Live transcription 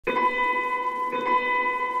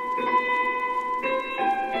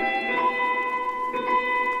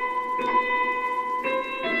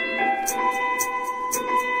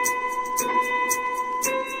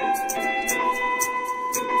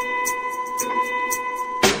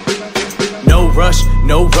rush,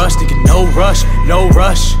 nigga, no rush, no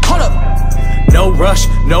rush. Hold up. No rush,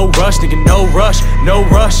 nigga, no rush, no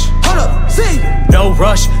rush. Hold up. See. No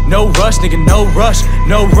rush, nigga, no rush,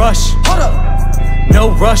 no rush. Hold up. No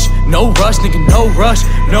rush, nigga, no rush,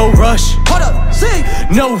 no rush. Hold up, see.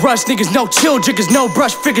 No rush, niggas, no chill, jiggas, no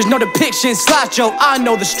brush figures, no depiction, slideshow. I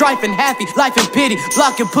know the strife and happy, life and pity,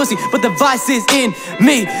 blocking pussy, but the vice is in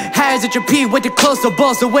me. Has entropy, way to close the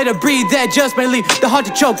balls, a way to breathe that just may leave the heart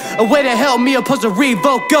to choke, a way to help me opposed to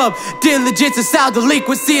revoke up. Diligence inside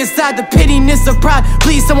delinquency, inside the pithiness of pride.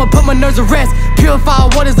 Please, someone put my nerves at rest. Purify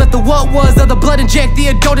what is left of what was of the blood, inject the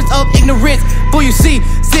indulgence of ignorance. For you see,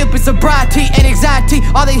 sip and sobriety and anxiety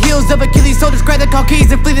are the heels of Achilles. So describe the call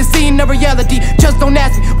keys and flee the scene of reality. Just don't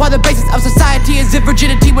ask me why the basis of society is in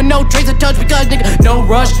virginity with no trace of touch. Because nigga, no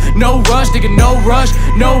rush, nigga, no rush,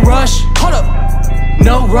 no rush. Hold up.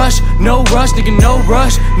 No rush, nigga, no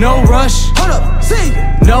rush, no rush. Hold up, see.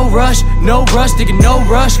 No rush, nigga, no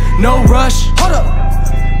rush, no rush. Hold up.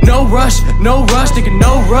 No rush, nigga,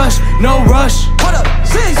 no rush, no rush. Hold up,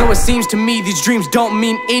 see. So it seems to me these dreams don't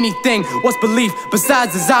mean anything. What's belief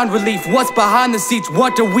besides design relief? What's behind the seats?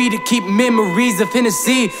 What are we to keep memories of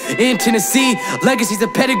Hennessy in Tennessee? Legacies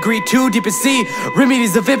of pedigree too deep at sea.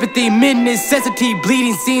 Remedies of empathy, mid-necessity,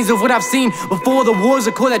 bleeding scenes of what I've seen before the wars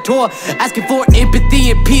of that tour. Asking for empathy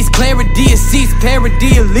and peace, clarity and cease,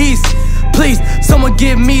 parody at least. Please, someone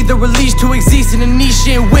give me the release to exist in a niche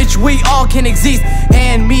in which we all can exist.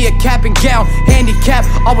 Hand me a cap and gown, handicap,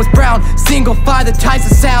 always brown. Single fire the types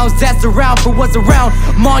of sounds that's around for what's around.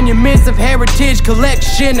 Monuments of heritage,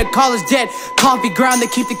 collection of college debt. Coffee ground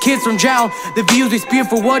that keep the kids from drown. The views we spew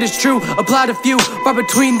for what is true, apply to few, right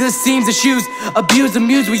between the seams of shoes. Abuse the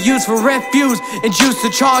muse we use for refuse, and juice to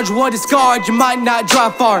charge what is scarred. You might not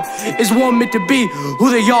drive far. Is one meant to be who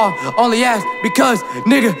they are? Only ask because,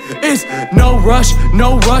 nigga, it's no rush,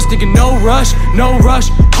 nigga, no rush, no rush.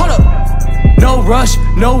 Hold up. No rush,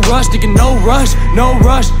 nigga, no rush, no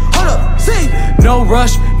rush. Hold up, see. No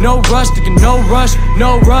rush, nigga, no rush,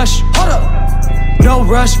 no rush. Hold up. No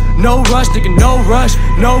rush, nigga, no rush,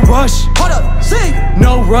 no rush. Hold up, see.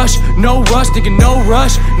 No rush, nigga, no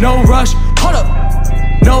rush, no rush. Hold up.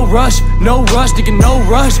 No rush, nigga, no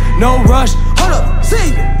rush, no rush. Hold up,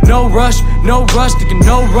 see. No rush, nigga,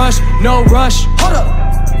 no rush, no rush. Hold up.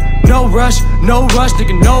 No rush,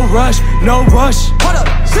 nigga, no rush, no rush. Hold up,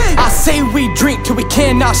 see. I say we drink till we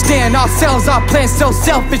cannot stand ourselves. Our plans so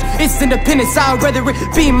selfish, it's independence. I'd rather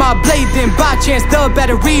it be my blade than by chance the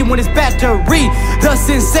battery when it's battery. The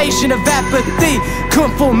sensation of apathy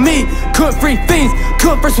couldn't fool me, couldn't free fiends,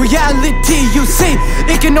 couldn't first reality. You see,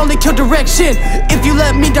 it can only kill direction if you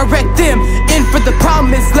let me direct them in for the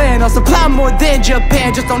promised land. I'll supply more than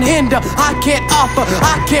Japan, just don't hinder. I can't offer,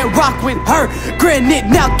 I can't rock with her. Granted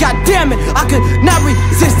now, God damn it, I could not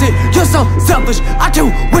resist it. You're so selfish, I do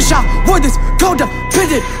wish I were this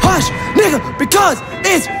codependent. Hush, nigga, because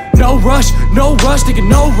it's no rush, nigga,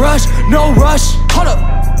 no rush, no rush. Hold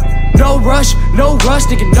up. No rush,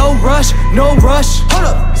 nigga, no rush, no rush. Hold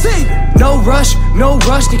up, see. No rush,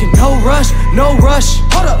 nigga, no rush, no rush.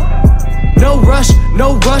 Hold up. No rush,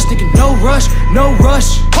 nigga, no rush, no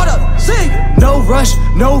rush. Hold up, see. No rush,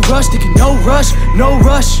 nigga, no rush, no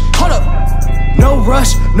rush. Hold up. No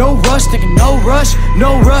rush, nigga, no rush,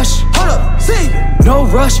 no rush. Hold up, see. No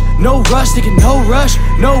rush, nigga, no rush,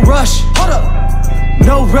 no rush. Hold up.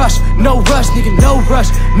 No rush, nigga, no rush,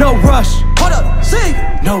 no rush. Hold up, see.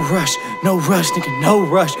 No rush, nigga, no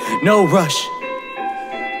rush, no rush.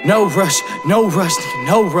 No rush, nigga,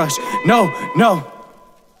 no rush, no.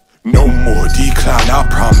 No more decline, I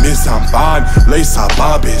promise I'm fine. Lace I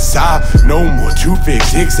bob inside. No more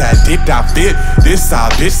toothpicks, hicks addict, I fit. This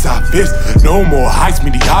side, bitch, I fist. No more heights,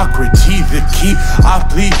 mediocrity. The key, I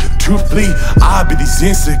plead, truthfully. I be these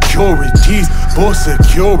insecurities for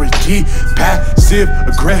security. Passive,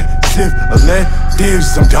 aggressive,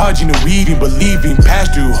 electives. I'm dodging the weed and believing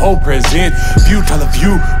past to whole present. Futile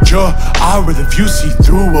future, I rather view see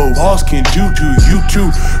through what walls can do to you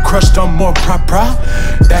too. Crushed on more proper.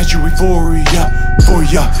 That you euphoria, for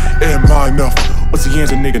ya, am I enough? What's the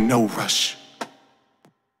answer, nigga? No rush.